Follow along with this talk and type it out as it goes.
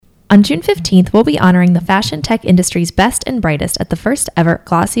On June 15th, we'll be honoring the fashion tech industry's best and brightest at the first ever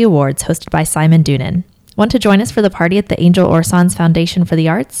Glossy Awards hosted by Simon Doonan. Want to join us for the party at the Angel Orsons Foundation for the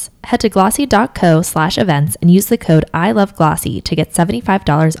Arts? Head to glossy.co/events and use the code ILOVEGLOSSY to get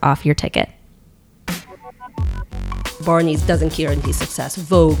 $75 off your ticket. Barney's doesn't guarantee success.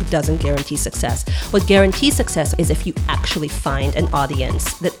 Vogue doesn't guarantee success. What guarantees success is if you actually find an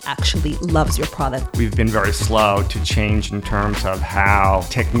audience that actually loves your product. We've been very slow to change in terms of how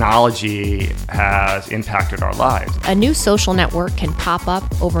technology has impacted our lives. A new social network can pop up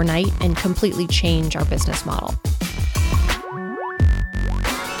overnight and completely change our business model.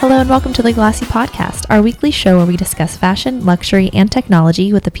 Hello and welcome to the Glossy Podcast, our weekly show where we discuss fashion, luxury, and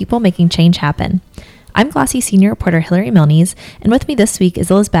technology with the people making change happen. I'm Glossy Senior Reporter Hillary Milnes, and with me this week is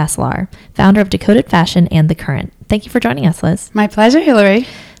Liz Bacelar, founder of Decoded Fashion and TheCurrent. Thank you for joining us, Liz. My pleasure, Hillary.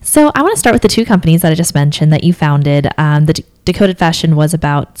 So I want to start with the two companies that I just mentioned that you founded. The Decoded Fashion was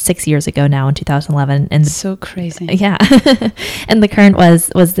about 6 years ago now in 2011. And so crazy. Yeah. And TheCurrent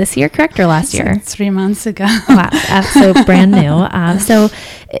was this year, correct, or last year? 3 months ago. Wow. So brand new.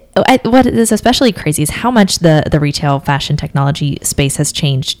 What is especially crazy is how much the retail fashion technology space has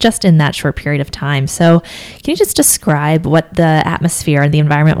changed just in that short period of time. So can you just describe what the atmosphere and the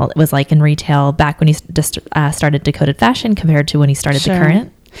environment was like in retail back when you started Decoded Fashion compared to when you started Sure. TheCurrent?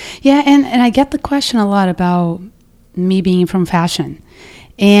 Yeah, and I get the question a lot about me being from fashion.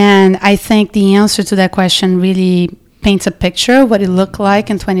 And I think the answer to that question really paints a picture of what it looked like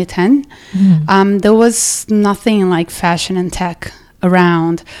in 2010. Mm-hmm. There was nothing like fashion and tech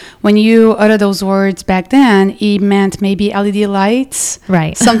around. When you utter those words back then, it meant maybe LED lights,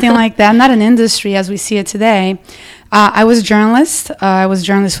 right? Something like that. Not an industry as we see it today. I was a journalist. I was a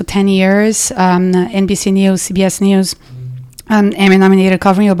journalist for 10 years, NBC News, CBS News. Emmy nominated,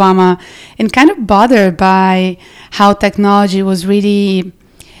 covering Obama, and kind of bothered by how technology was really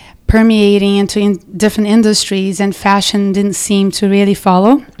permeating into different industries, and fashion didn't seem to really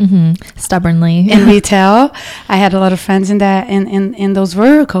follow. Mm-hmm. Stubbornly in retail. I had a lot of friends in that in those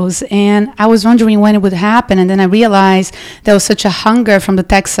verticals, and I was wondering when it would happen. And then I realized there was such a hunger from the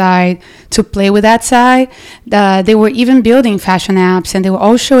tech side to play with that side. They were even building fashion apps, and they would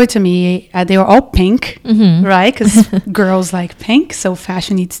all show it to me. They were all pink, mm-hmm. right? Because girls like pink, so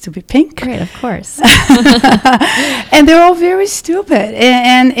fashion needs to be pink. Great, of course. And they're all very stupid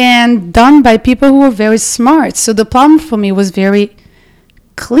and done by people who were very smart. So the problem for me was very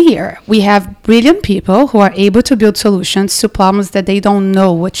clear. We have brilliant people who are able to build solutions to problems that they don't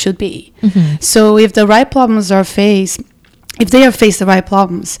know what should be. Mm-hmm. So if the right problems are faced, if they are faced the right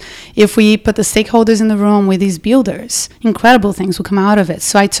problems, if we put the stakeholders in the room with these builders, incredible things will come out of it.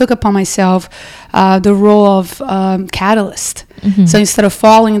 So I took upon myself the role of catalyst. Mm-hmm. So instead of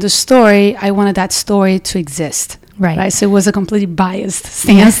following the story, I wanted that story to exist. Right. So it was a completely biased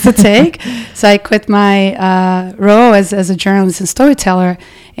stance to take. So I quit my role as a journalist and storyteller,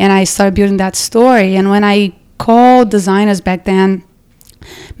 and I started building that story. And when I called designers back then,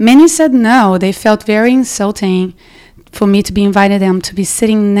 many said no. They felt very insulting for me to be invited them to be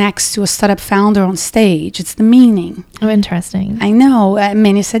sitting next to a startup founder on stage. It's the meaning. Oh, interesting. I know.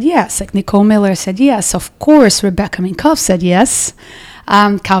 Many said yes. Like Nicole Miller said yes. Of course, Rebecca Minkoff said yes.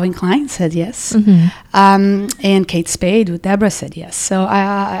 Calvin Klein said yes. Mm-hmm. And Kate Spade with Deborah said yes. So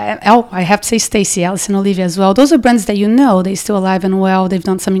I have to say Stacy, Allison, Olivia as well. Those are brands that they're still alive and well. They've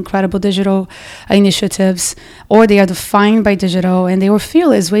done some incredible digital initiatives, or they are defined by digital, and they were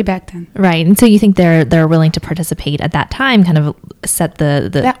fearless way back then. Right. And so you think they're willing to participate at that time, kind of set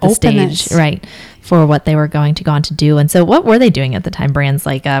the stage, right, for what they were going to go on to do. And so what were they doing at the time? Brands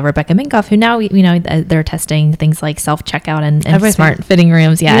like Rebecca Minkoff, who now, they're testing things like self-checkout and smart fitting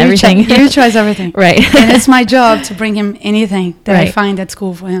rooms. Yeah, everything. He tries everything. Right. And it's my job to bring him anything that I find that's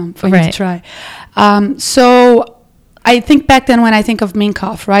cool for him to try. So I think back then when I think of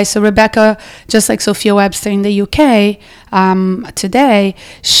Minkoff, right? So Rebecca, just like Sophia Webster in the UK today,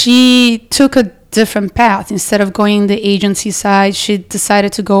 she took a different path. Instead of going the agency side, she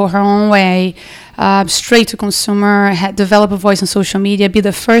decided to go her own way, straight to consumer, develop a voice on social media, be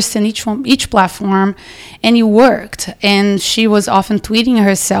the first in each platform, and it worked. And she was often tweeting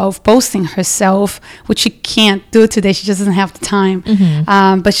herself, posting herself, which she can't do today. She just doesn't have the time,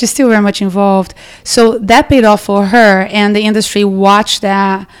 but she's still very much involved. So that paid off for her, and the industry watched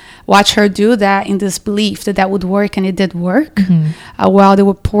her do that in this belief that would work, and it did work. While they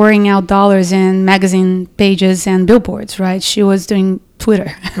were pouring out dollars in magazine pages and billboards, right? She was doing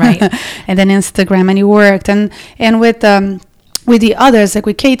Twitter, right, and then Instagram, and it worked. And with the others, like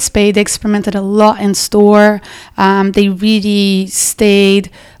with Kate Spade, they experimented a lot in store. They really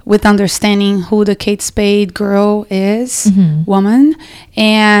stayed with understanding who the Kate Spade girl is, woman,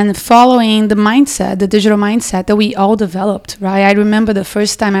 and following the mindset, the digital mindset that we all developed, right? I remember the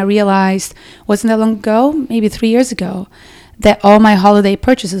first time I realized, wasn't that long ago, maybe 3 years ago, that all my holiday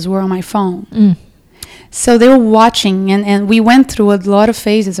purchases were on my phone. So they were watching, and we went through a lot of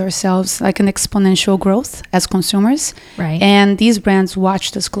phases ourselves, like an exponential growth as consumers. Right. And these brands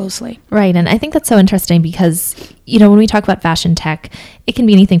watched us closely. Right. And I think that's so interesting because, you know, when we talk about fashion tech, it can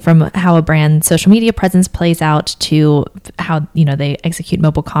be anything from how a brand's social media presence plays out to how, you know, they execute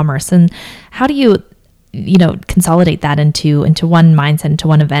mobile commerce. And how do you consolidate that into one mindset, into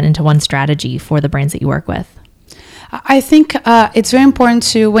one event, into one strategy for the brands that you work with? I think it's very important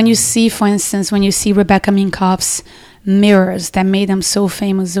to, when you see Rebecca Minkoff's mirrors that made them so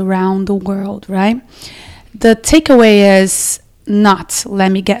famous around the world, right? The takeaway is not,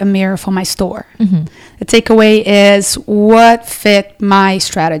 let me get a mirror for my store. The takeaway is what fit my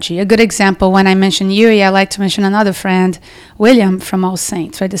strategy. A good example, when I mention Yuri, I like to mention another friend, William from All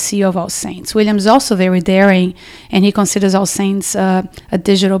Saints, right? The CEO of All Saints. William's also very daring, and he considers All Saints a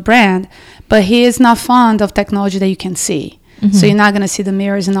digital brand, but he is not fond of technology that you can see. So you're not going to see the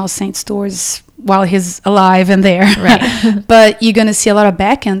mirrors in All Saints stores while he's alive and there. Right. But you're going to see a lot of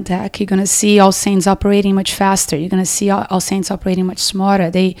back-end tech. You're going to see All Saints operating much faster. You're going to see All Saints operating much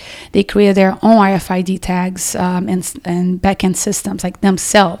smarter. They created their own RFID tags and back-end systems like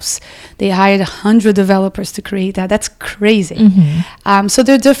themselves. They hired 100 developers to create that. That's crazy. So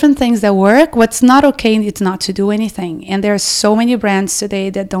there are different things that work. What's not okay is not to do anything. And there are so many brands today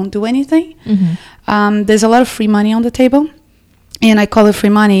that don't do anything. There's a lot of free money on the table. And I call it free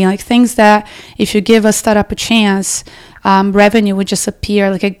money, like things that if you give a startup a chance, revenue would just appear.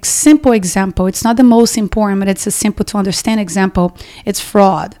 Like a simple example, it's not the most important, but it's a simple to understand example. It's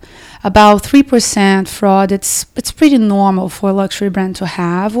fraud. About 3% fraud, it's pretty normal for a luxury brand to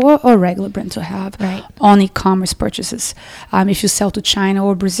have or a regular brand to have on e-commerce purchases. If you sell to China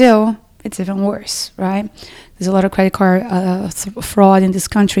or Brazil, it's even worse, right? There's a lot of credit card fraud in these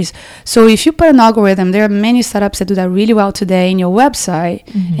countries. So if you put an algorithm, there are many startups that do that really well today in your website,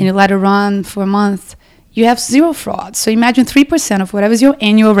 and you let it run for a month, you have zero fraud. So imagine 3% of whatever is your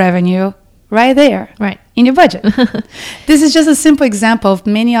annual revenue right there, in your budget. This is just a simple example of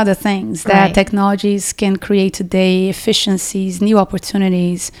many other things that technologies can create today, efficiencies, new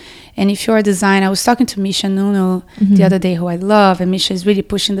opportunities. And if you're a designer, I was talking to Misha Nuno the other day, who I love, and Misha is really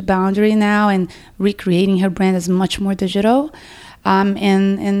pushing the boundary now and recreating her brand as much more digital,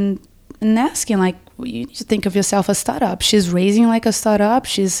 and asking, like, you need to think of yourself as a startup. She's raising like a startup.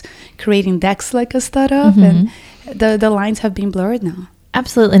 She's creating decks like a startup, and the lines have been blurred now.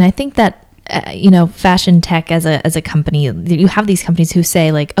 Absolutely. And I think that fashion tech as a company, you have these companies who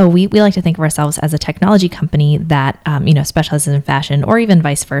say like, oh, we like to think of ourselves as a technology company that, specializes in fashion, or even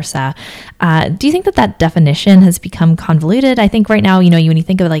vice versa. Do you think that definition has become convoluted? I think right now, when you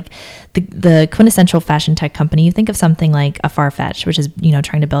think of like the quintessential fashion tech company, you think of something like a Farfetch, which is,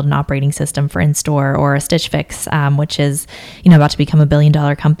 trying to build an operating system for in-store, or a Stitch Fix, which is, about to become $1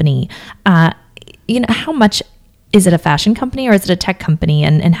 billion company. How much is it a fashion company or is it a tech company?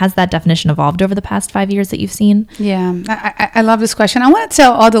 And has that definition evolved over the past 5 years that you've seen? Yeah, I love this question. I want to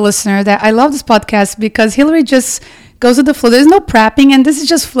tell all the listeners that I love this podcast because Hillary just goes with the flow. There's no prepping, and this is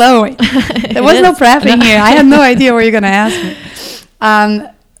just flowing. There was no prepping here. I had no idea what you're going to ask me.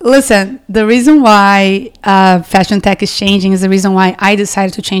 Listen, the reason why fashion tech is changing is the reason why I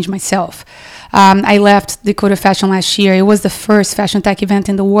decided to change myself. I left Dakota Fashion last year. It was the first fashion tech event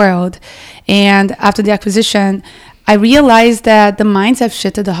in the world. And after the acquisition, I realized that the minds have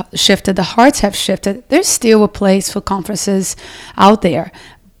shifted, the hearts have shifted. There's still a place for conferences out there,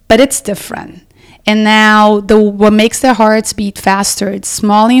 but it's different. And now what makes their hearts beat faster, it's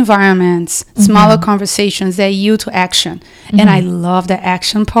small environments, smaller conversations that yield to action. And I love the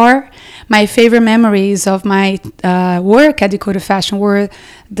action part. My favorite memories of my work at Dakota Fashion were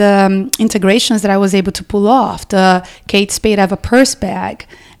the integrations that I was able to pull off. The Kate Spade have a purse bag,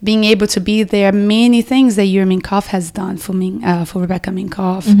 being able to be there, many things that Yuri Minkoff has done for Rebecca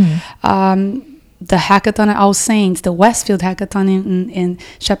Minkoff. The hackathon at All Saints, the Westfield hackathon in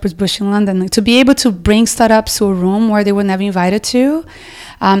Shepherd's Bush in London, to be able to bring startups to a room where they were never invited to.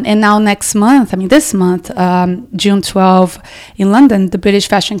 And now this month, June 12 in London, the British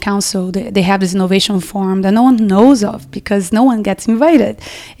Fashion Council, they have this innovation forum that no one knows of because no one gets invited.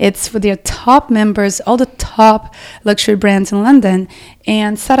 It's for their top members, all the top luxury brands in London,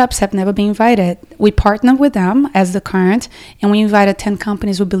 and startups have never been invited. We partnered with them as TheCurrent, and we invited 10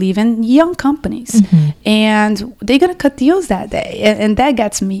 companies we believe in, young companies. And they're going to cut deals that day. And that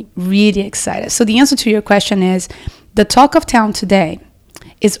gets me really excited. So the answer to your question is, the talk of town today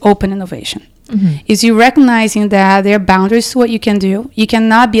is open innovation. Is you recognizing that there are boundaries to what you can do. You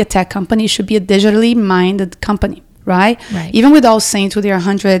cannot be a tech company. You should be a digitally minded company, right? Even with all Saints, with their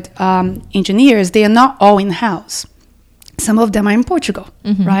 100 engineers, they are not all in-house. Some of them are in Portugal,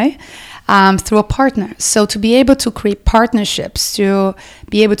 right? Through a partner. So to be able to create partnerships, to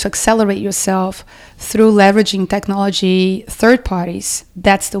be able to accelerate yourself through leveraging technology, third parties,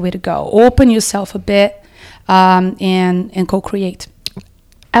 that's the way to go. Open yourself a bit and co-create.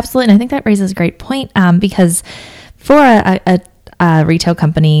 Absolutely. And I think that raises a great point because for a retail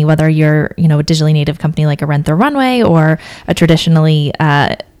company, whether you're, a digitally native company like a Rent the Runway or a traditionally,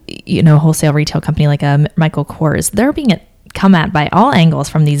 wholesale retail company like a Michael Kors, they're being come at by all angles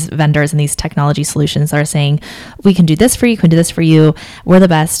from these vendors and these technology solutions that are saying, we can do this for you, can do this for you, we're the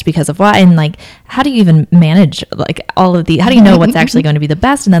best because of what, and like, how do you even manage like all of the, how do you know what's actually going to be the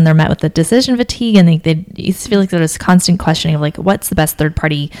best? And then they're met with the decision fatigue, and you feel like there's constant questioning of like, what's the best third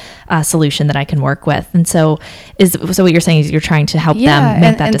party solution that I can work with? And so what you're saying is you're trying to help them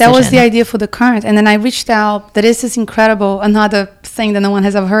make that decision. That was the idea for TheCurrent. And then I reached out, that is this incredible, another thing that no one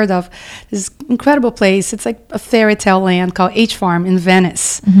has ever heard of, this incredible place. It's like a fairy tale land called H Farm in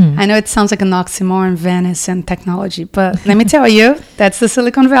Venice. I know it sounds like an oxymoron, Venice and technology, but let me tell you, that's the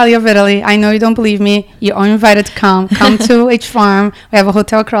Silicon Valley of Italy. I know you don't believe me. You're all invited to come to H Farm. We have a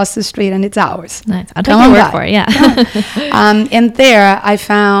hotel across the street and it's ours. Nice. I'll take your word for it. Yeah. And there I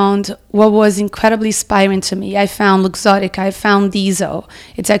found what was incredibly inspiring to me. I found Luxottica. I found Diesel.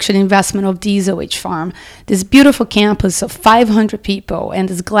 It's actually an investment of Diesel H Farm. This beautiful campus of 500 people and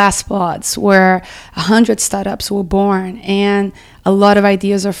this glass pods where 100 startups were born and a lot of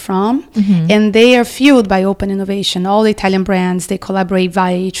ideas are from. And they are fueled by open innovation. All the Italian brands, they collaborate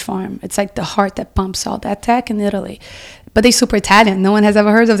via H Farm. It's like the heart that pumps all that tech in Italy. But they're super Italian. No one has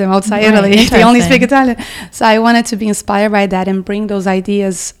ever heard of them outside Italy. They only speak Italian. So I wanted to be inspired by that and bring those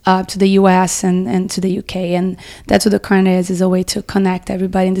ideas to the US and to the UK. And that's what TheCurrent is a way to connect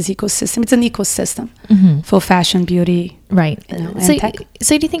everybody in this ecosystem. It's an ecosystem for fashion, beauty, right. And tech.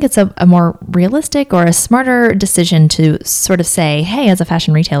 So do you think it's a more realistic or a smarter decision to sort of say, hey, as a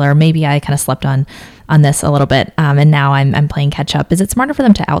fashion retailer, maybe I kind of slept on this a little bit, and now I'm playing catch up? Is it smarter for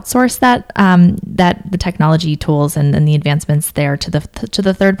them to outsource that the technology tools and the advancements there to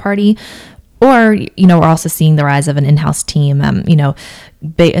the third party? Or, we're also seeing the rise of an in-house team,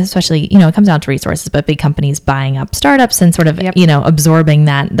 especially, it comes down to resources, but big companies buying up startups and sort of, absorbing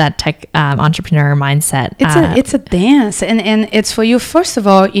that tech entrepreneur mindset. It's a dance. And it's for you, first of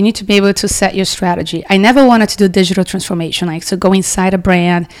all, you need to be able to set your strategy. I never wanted to do digital transformation, like so go inside a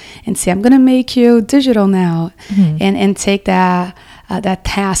brand and say, I'm going to make you digital now and take that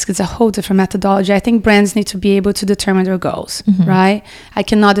task. Is a whole different methodology. I think brands need to be able to determine their goals, right? I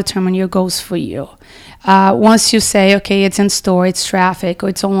cannot determine your goals for you. Once you say, okay, it's in store, it's traffic, or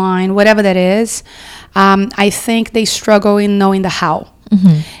it's online, whatever that is, I think they struggle in knowing the how.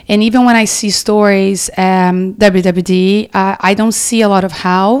 And even when I see stories, WWD, I don't see a lot of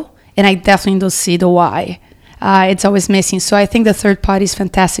how, and I definitely don't see the why. It's always missing. So I think the third party is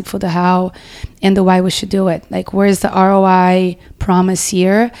fantastic for the how and the why we should do it. Like, where's the ROI promise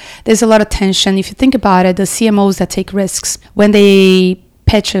here? There's a lot of tension. If you think about it, the CMOs that take risks, when they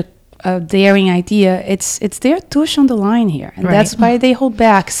pitch a daring idea, it's their tuition on the line here. And that's why they hold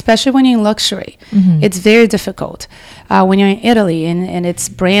back, especially when you're in luxury. It's very difficult. When you're in Italy and it's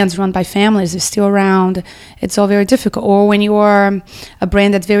brands run by families, they're still around, it's all very difficult. Or when you are a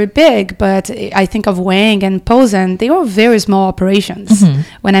brand that's very big, but I think of Wang and Posen, they were very small operations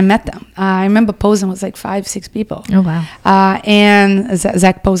when I met them. I remember Posen was like 5-6 people. Oh, wow. And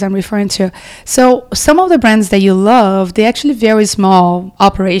Zach Posen I'm referring to. So some of the brands that you love, they're actually very small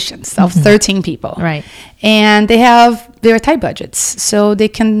operations of 13 people. Right. And they have very tight budgets, so they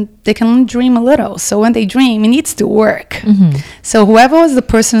can dream a little. So when they dream, it needs to work. So whoever was the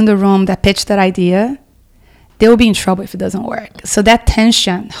person in the room that pitched that idea, they will be in trouble if it doesn't work. So that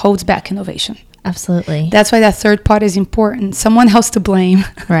tension holds back innovation. Absolutely. That's why that third party is important. Someone else to blame.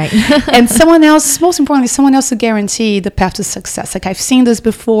 Right. And someone else, most importantly, someone else to guarantee the path to success. Like, I've seen this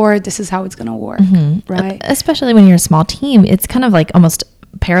before, this is how it's going to work. Right. Especially when you're a small team, it's kind of like almost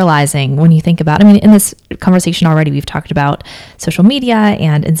paralyzing when you think about, in this conversation already, we've talked about social media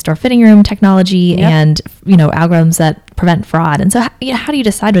and in-store fitting room technology and, algorithms that prevent fraud. And so how do you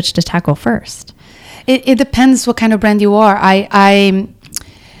decide which to tackle first? It depends what kind of brand you are.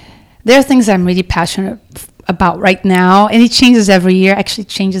 There are things I'm really passionate about right now, and it changes every year. Actually, it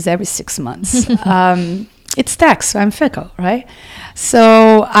changes every 6 months. It's tech, so I'm fickle, right?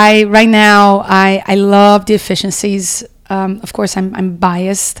 So right now I love the efficiencies Of course, I'm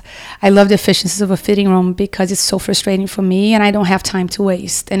biased. I love the efficiencies of a fitting room because it's so frustrating for me, and I don't have time to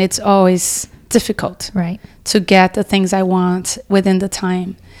waste. And it's always difficult to get the things I want within the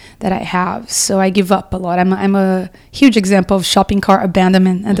time that I have. So I give up a lot. I'm a huge example of shopping cart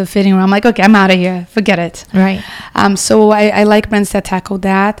abandonment at the fitting room. I'm like, okay, I'm out of here. Forget it. Right. So I like brands that tackle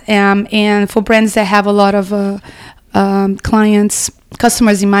that. And for brands that have a lot of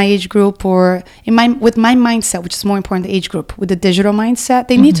customers in my age group or with my mindset, which is more important, the age group, with the digital mindset,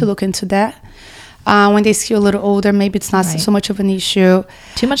 they need to look into that. When they see a little older, maybe it's not so much of an issue.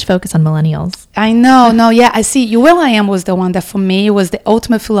 Too much focus on millennials. I know. No, yeah. I see. Will.i.am was the one that for me was the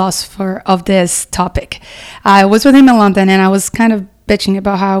ultimate philosopher of this topic. I was with him in London and I was kind of bitching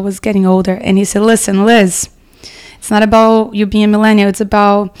about how I was getting older. And he said, listen, Liz, it's not about you being a millennial. It's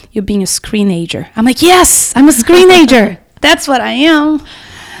about you being a screenager. I'm like, yes, I'm a screenager. That's what I am.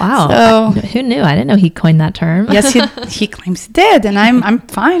 Wow. So, who knew? I didn't know he coined that term. Yes, he claims he did, and I'm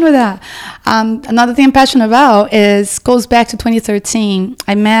fine with that. Another thing I'm passionate about goes back to 2013.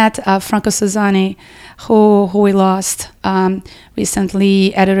 I met Franca Susani, who we lost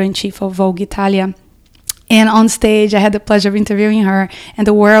recently, editor-in-chief of Vogue Italia. And on stage, I had the pleasure of interviewing her, and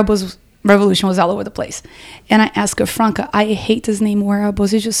the wearables revolution was all over the place. And I asked her, Franca, I hate this name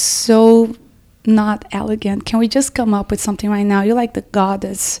wearables. It's just so not elegant. Can we just come up with something right now? You're like the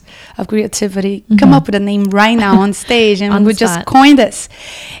goddess of creativity. Come up with a name right now on stage and we just coin this.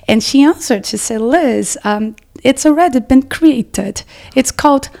 And she answered, she said, Liz, it's already been created. It's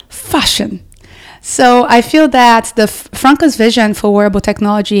called fashion. So I feel that Franca's vision for wearable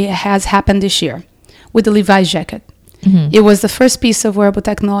technology has happened this year with the Levi's jacket. It was the first piece of wearable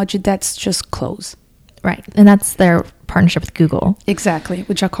technology that's just clothes. Right. And that's their partnership with Google. Exactly,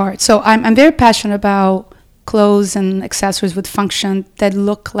 with Jacquard. So I'm very passionate about clothes and accessories with function that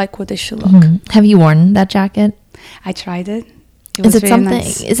look like what they should look. Have you worn that jacket? I tried it. Is it something,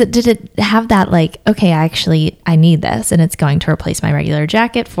 nice. Did it have that like, okay, I need this and it's going to replace my regular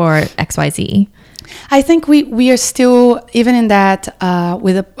jacket for XYZ? I think we are still, even in that,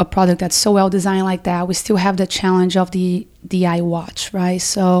 with a product that's so well designed like that, we still have the challenge of the iWatch, right?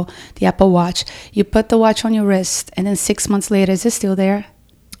 So the Apple Watch, you put the watch on your wrist and then 6 months later, is it still there?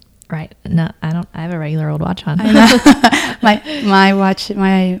 Right. No, I don't. I have a regular old watch on. I know. my watch,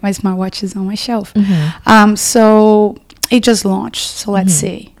 my smartwatch is on my shelf. So it just launched. So let's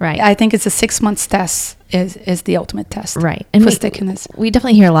see. Right. I think it's a 6 months test is the ultimate test. Right. And for stickiness. We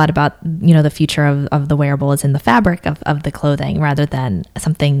definitely hear a lot about, the future of the wearable is in the fabric of the clothing rather than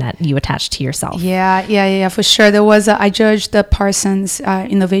something that you attach to yourself. Yeah, for sure. There was I judged the Parsons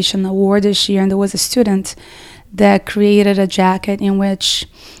Innovation Award this year, and there was a student that created a jacket in which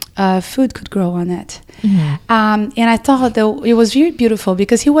food could grow on it. And I thought that it was very beautiful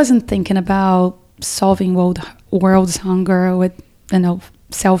because he wasn't thinking about solving world's hunger with,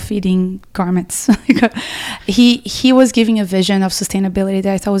 self-feeding garments. He was giving a vision of sustainability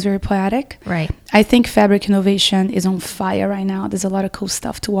that I thought was very poetic. Right. I think fabric innovation is on fire right now. There's a lot of cool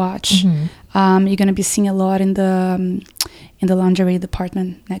stuff to watch. You're going to be seeing a lot in the lingerie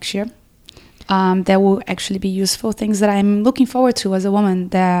department next year. That will actually be useful, things that I'm looking forward to as a woman,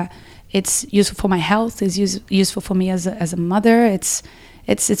 that it's useful for my health, it's useful for me as a mother. It's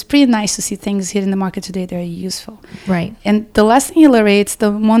pretty nice to see things here in the market today that are useful. Right. And the last thing, Hillary, it's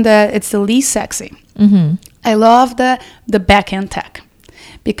the one that it's the least sexy. I love the back-end tech.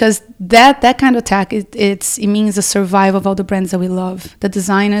 Because that kind of tech, it means the survival of all the brands that we love, the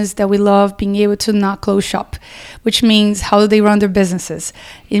designers that we love being able to not close shop, which means how do they run their businesses?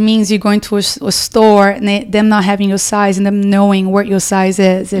 It means you're going to a store and them not having your size and them knowing what your size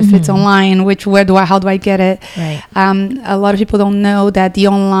is, if it's online, how do I get it? Right. A lot of people don't know that the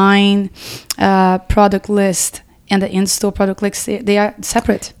online product list and the in-store product list, they are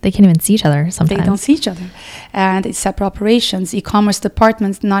separate. They can't even see each other sometimes. They don't see each other. And it's separate operations. E-commerce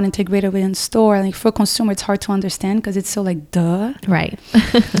departments not integrated with in-store. Like for a consumer, it's hard to understand because it's so like, duh. Right.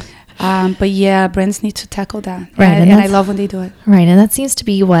 But yeah, brands need to tackle that. Right. And I love when they do it. Right. And that seems to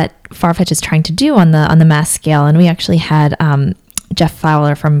be what Farfetch is trying to do on the mass scale. And we actually had Jeff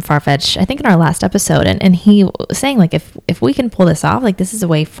Fowler from Farfetch, I think in our last episode, and he was saying like if we can pull this off, like this is a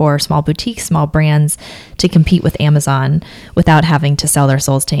way for small boutiques, small brands to compete with Amazon without having to sell their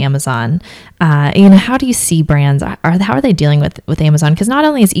souls to Amazon. How do you see brands? How are they dealing with Amazon? Because not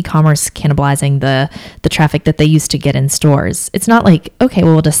only is e-commerce cannibalizing the traffic that they used to get in stores, it's not like, okay,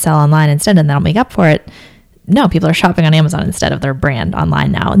 well, we'll just sell online instead and that'll make up for it. No, people are shopping on Amazon instead of their brand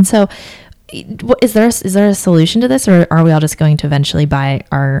online now, and so. Is there a solution to this, or are we all just going to eventually buy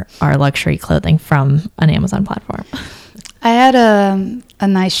our luxury clothing from an Amazon platform? I had a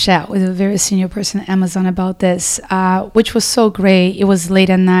nice chat with a very senior person at Amazon about this, which was so great. It was late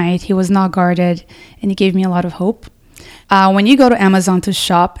at night. He was not guarded, and he gave me a lot of hope. When you go to Amazon to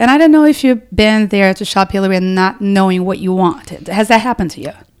shop, and I don't know if you've been there to shop, Hillary, and not knowing what you want. Has that happened to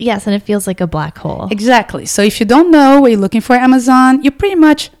you? Yes, and it feels like a black hole. Exactly. So if you don't know what you're looking for at Amazon, you're pretty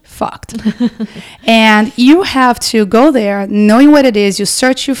much fucked. And you have to go there knowing what it is. You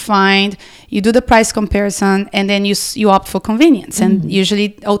search, you find, you do the price comparison, and then you opt for convenience. And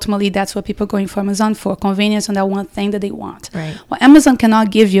usually, ultimately, that's what people are going for Amazon for, convenience on that one thing that they want. Right. What Amazon cannot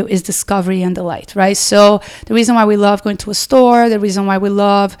give you is discovery and delight, right? So the reason why we love going to a store, the reason why we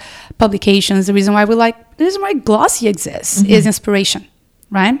love publications, the reason why Glossy exists is inspiration,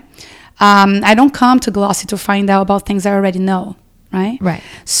 right? I don't come to Glossy to find out about things I already know. Right.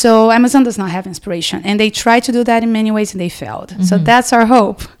 So Amazon does not have inspiration, and they tried to do that in many ways, and they failed. So that's our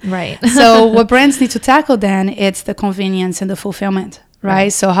hope. Right. So what brands need to tackle then, it's the convenience and the fulfillment,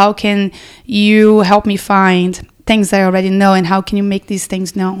 right? So how can you help me find things I already know, and how can you make these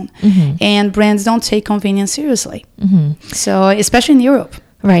things known? And brands don't take convenience seriously. So especially in Europe.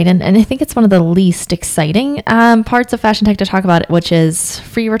 Right. And I think it's one of the least exciting parts of fashion tech to talk about, which is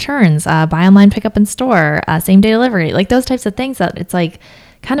free returns, buy online, pick up in store, same day delivery, like those types of things that it's like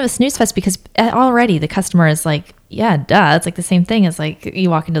kind of a snooze fest, because already the customer is like, yeah, duh. It's like the same thing as like you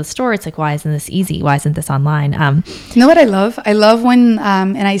walk into the store. It's like, why isn't this easy? Why isn't this online? You know what I love? I love when,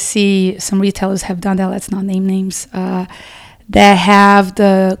 and I see some retailers have done that. Let's not name names. That have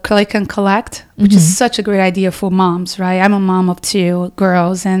the click and collect, which is such a great idea for moms, right? I'm a mom of 2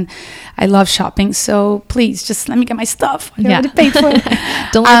 girls, and I love shopping. So please, just let me get my stuff. I already paid for it.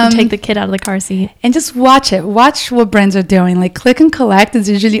 Don't let them take the kid out of the car seat. And just watch it. Watch what brands are doing. Like click and collect is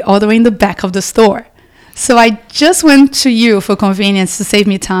usually all the way in the back of the store. So I just went to you for convenience to save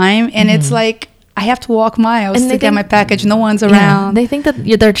me time, and it's like, I have to walk miles to get my package. No one's around. They think that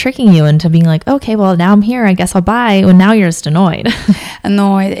they're tricking you into being like, okay, well, now I'm here. I guess I'll buy. Well, now you're just annoyed.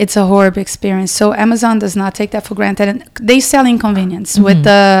 Annoyed. It's a horrible experience. So Amazon does not take that for granted. And they sell inconvenience with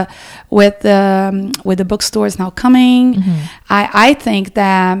the bookstores now coming. I think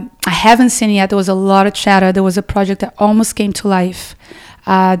that I haven't seen it yet. There was a lot of chatter. There was a project that almost came to life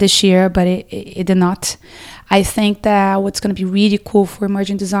this year, but it did not. I think that what's going to be really cool for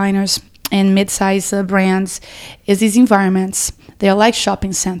emerging designers and mid-size brands is these environments. They are like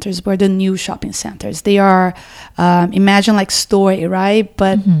shopping centers, but the new shopping centers. They are, imagine like Story, right?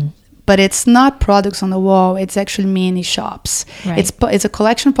 But it's not products on the wall. It's actually mini shops. Right. It's a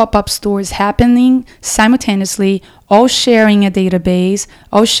collection of pop-up stores happening simultaneously, all sharing a database,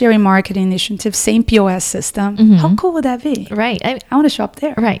 all sharing marketing initiatives, same POS system. How cool would that be? Right. I want to shop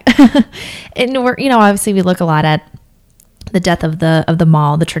there. Right. And we're, obviously we look a lot at the death of the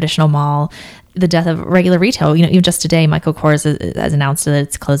mall, the traditional mall, the death of regular retail. Even just today, Michael Kors has announced that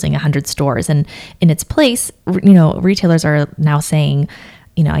it's closing 100 stores, and in its place, retailers are now saying,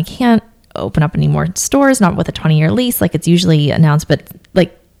 I can't open up any more stores, not with a 20-year lease, like it's usually announced, but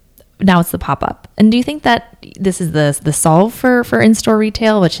like now it's the pop-up. And do you think that this is the solve for in-store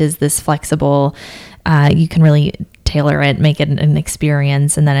retail, which is this flexible, you can really tailor it, make it an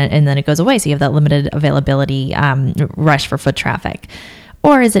experience, and then it goes away, so you have that limited availability rush for foot traffic?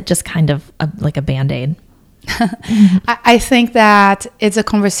 Or is it just kind of like a Band-Aid? I think that it's a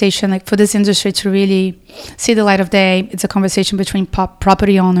conversation, like for this industry to really see the light of day, it's a conversation between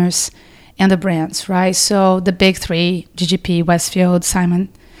property owners and the brands, right? So the big 3, GGP, Westfield, Simon,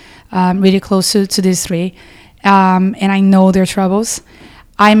 really close to these 3, and I know their troubles.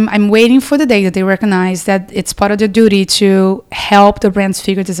 I'm waiting for the day that they recognize that it's part of their duty to help the brands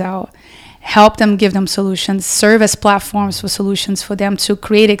figure this out, help them, give them solutions, serve as platforms for solutions for them to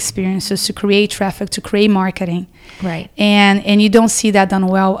create experiences, to create traffic, to create marketing. Right. And you don't see that done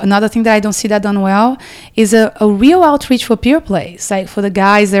well. Another thing that I don't see that done well is a real outreach for pure plays, like for the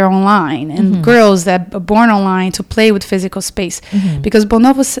guys that are online and girls that are born online to play with physical space. Because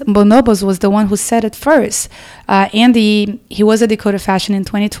Bonobos was the one who said it first. Andy, he was at Dakota Fashion in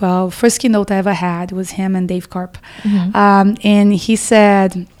 2012. First keynote I ever had was him and Dave Karp. And he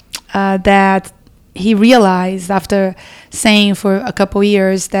said that he realized after saying for a couple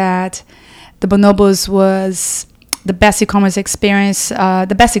years that the Bonobos was the best e-commerce experience,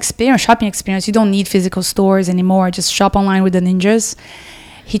 the best shopping experience. You don't need physical stores anymore. Just shop online with the ninjas.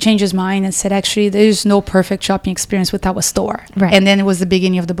 He changed his mind and said, actually, there's no perfect shopping experience without a store. Right. And then it was the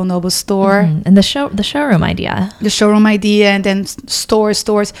beginning of the Bonobo store. And the showroom idea. The showroom idea, and then stores.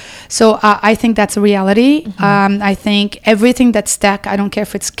 So I think that's a reality. I think everything that's tech, I don't care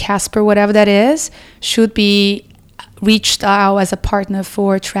if it's Casper, whatever that is, should be reached out as a partner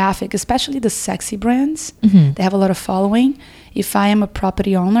for traffic, especially the sexy brands. They have a lot of following. If I am a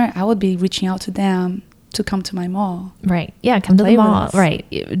property owner, I would be reaching out to them to come to my mall. Right. Yeah, come to the mall. Right.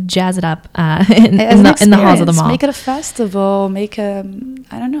 Jazz it up in the halls of the mall. Make it a festival. Make a,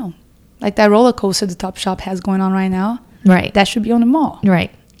 I don't know, like that roller coaster the Topshop has going on right now. Right. That should be on the mall.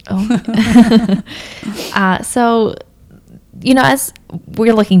 Right. So, as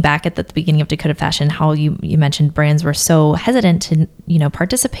we're looking back at the beginning of Decoded Fashion, how you mentioned brands were so hesitant to,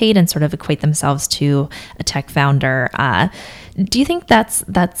 participate and sort of equate themselves to a tech founder. Do you think that's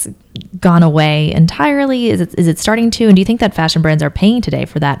gone away entirely? Is it starting to? And do you think that fashion brands are paying today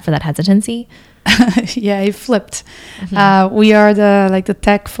for that hesitancy? Yeah, it flipped. We are the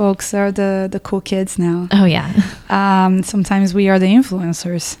tech folks are the cool kids now. Oh yeah. Sometimes we are the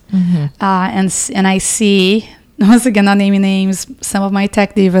influencers. And I see, once again, not naming names, some of my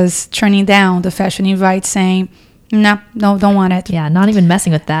tech divas turning down the fashion invite, saying, no, don't want it. Yeah, not even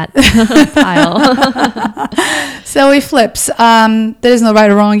messing with that pile. So it flips. There is no right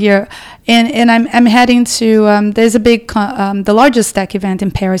or wrong here. And I'm heading to, there's a big, the largest tech event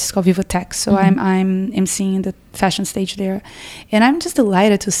in Paris is called Viva Tech. So I'm seeing the fashion stage there. And I'm just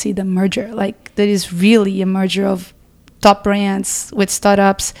delighted to see the merger. Like, there is really a merger of top brands with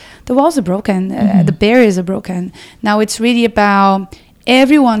startups. The walls are broken. The barriers are broken. Now it's really about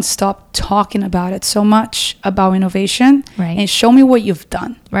everyone stop talking about it so much, about innovation, and show me what you've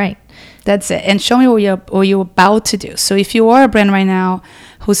done. Right. That's it. And show me what you're about to do. So if you are a brand right now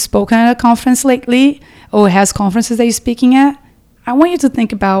who's spoken at a conference lately or has conferences that you're speaking at, I want you to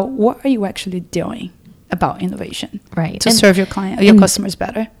think about what are you actually doing about innovation, to serve your your customers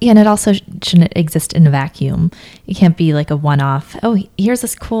better. Yeah, and it also shouldn't exist in a vacuum. It can't be like a one-off. Oh, here's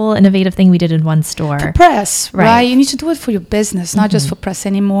this cool, innovative thing we did in one store. For press, right? You need to do it for your business, not just for press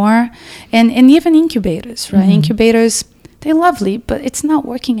anymore. And even incubators, right? Incubators, they're lovely, but it's not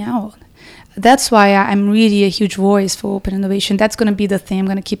working out. That's why I'm really a huge voice for open innovation. That's going to be the thing I'm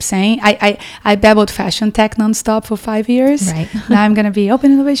going to keep saying. I babbled fashion tech nonstop for 5 years. Right. Now I'm going to be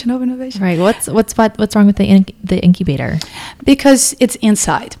open innovation. Right. What's wrong with the incubator? Because it's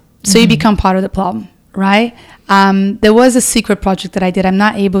inside. So you become part of the problem, right? There was a secret project that I did. I'm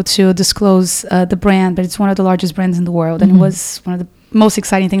not able to disclose the brand, but it's one of the largest brands in the world. And it was one of the most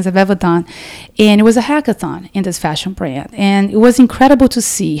exciting things I've ever done. And it was a hackathon in this fashion brand. And it was incredible to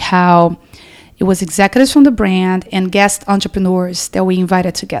see how it was executives from the brand and guest entrepreneurs that we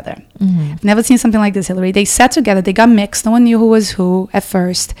invited together. I've never seen something like this, Hillary. They sat together, they got mixed. No one knew who was who at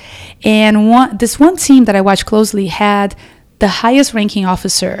first. And this one team that I watched closely had the highest ranking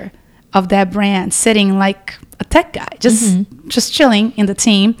officer of that brand sitting like a tech guy, just chilling in the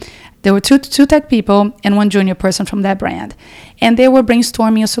team. There were two tech people and one junior person from that brand. And they were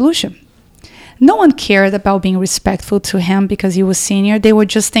brainstorming a solution. No one cared about being respectful to him because he was senior. They were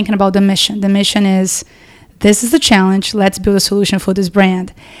just thinking about the mission. The mission is, this is the challenge. Let's build a solution for this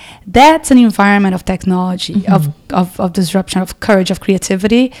brand. That's an environment of technology, of disruption, of courage, of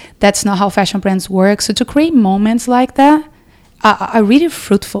creativity. That's not how fashion brands work. So to create moments like that are really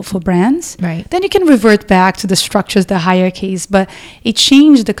fruitful for brands. Right. Then you can revert back to the structures, the hierarchies, but it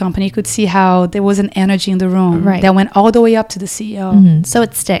changed the company. You could see how there was an energy in the room that went all the way up to the CEO. So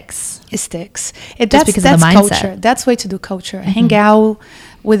it sticks. It sticks. That's because of the mindset. Culture. That's way to do culture. Hang out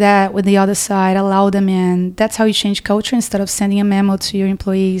with the other side, allow them in. That's how you change culture instead of sending a memo to your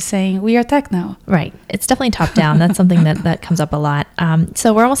employees saying, we are tech now. Right. It's definitely top down. That's something that comes up a lot.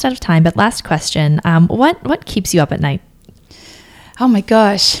 So we're almost out of time, but last question. What keeps you up at night? Oh my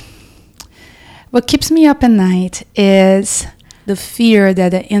gosh. What keeps me up at night is the fear that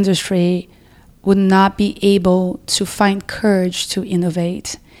the industry would not be able to find courage to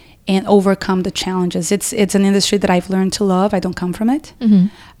innovate and overcome the challenges. It's an industry that I've learned to love. I don't come from it.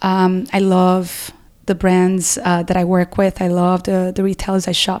 I love the brands that I work with. I love the retailers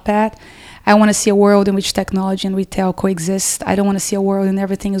I shop at. I want to see a world in which technology and retail coexist. I don't want to see a world in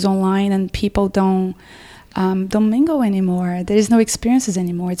everything is online and people don't mingle anymore. There is no experiences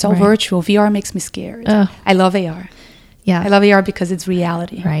anymore. It's all virtual. VR makes me scared. I love AR. Yeah, I love AR because it's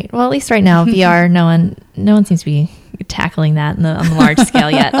reality. Right. Well, at least right now, VR, no one seems to be tackling that on the large scale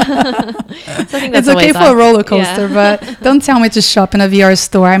yet. So I think that's it's okay for a roller coaster, but don't tell me to shop in a VR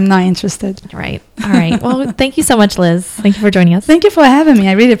store. I'm not interested. Right. All right. Well, thank you so much, Liz. Thank you for joining us. Thank you for having me.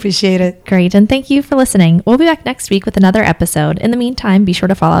 I really appreciate it. Great. And thank you for listening. We'll be back next week with another episode. In the meantime, be sure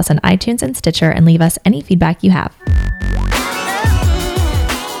to follow us on iTunes and Stitcher and leave us any feedback you have.